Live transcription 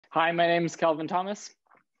Hi, my name is Kelvin Thomas.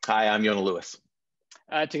 Hi, I'm Yonah Lewis.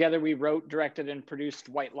 Together we wrote, directed, and produced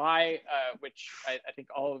White Lie, which I think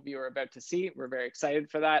all of you are about to see. We're very excited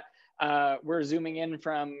for that. We're zooming in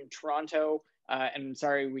from Toronto, and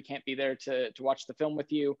sorry we can't be there to watch the film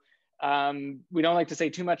with you. We don't like to say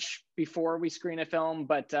too much before we screen a film,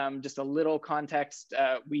 but just a little context.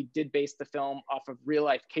 We did base the film off of real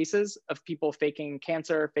life cases of people faking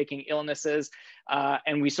cancer, faking illnesses,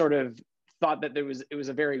 and we sort of thought that it was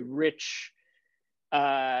a very rich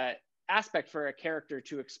aspect for a character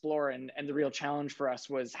to explore, and the real challenge for us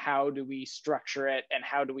was how do we structure it and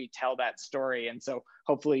how do we tell that story. And so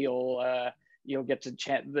hopefully you'll get to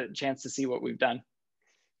the chance to see what we've done.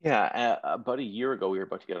 Yeah, about a year ago, we were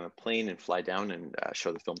about to get on a plane and fly down and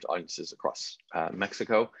show the film to audiences across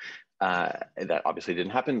Mexico. That obviously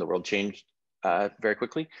didn't happen. The world changed very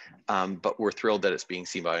quickly, but we're thrilled that it's being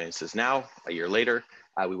seen by audiences now, a year later.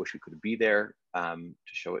 We wish we could be there to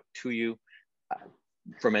show it to you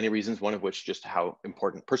for many reasons, one of which just how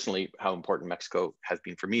important Mexico has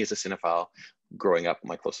been for me as a cinephile. Growing up,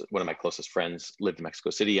 one of my closest friends lived in Mexico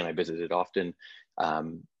City, and I visited often.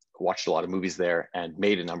 Watched a lot of movies there and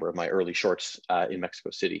made a number of my early shorts in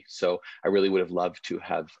Mexico City. So I really would have loved to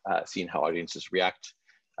have seen how audiences react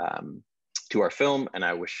to our film. And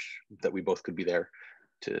I wish that we both could be there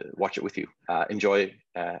to watch it with you. Enjoy,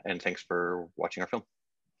 and thanks for watching our film.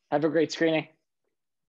 Have a great screening.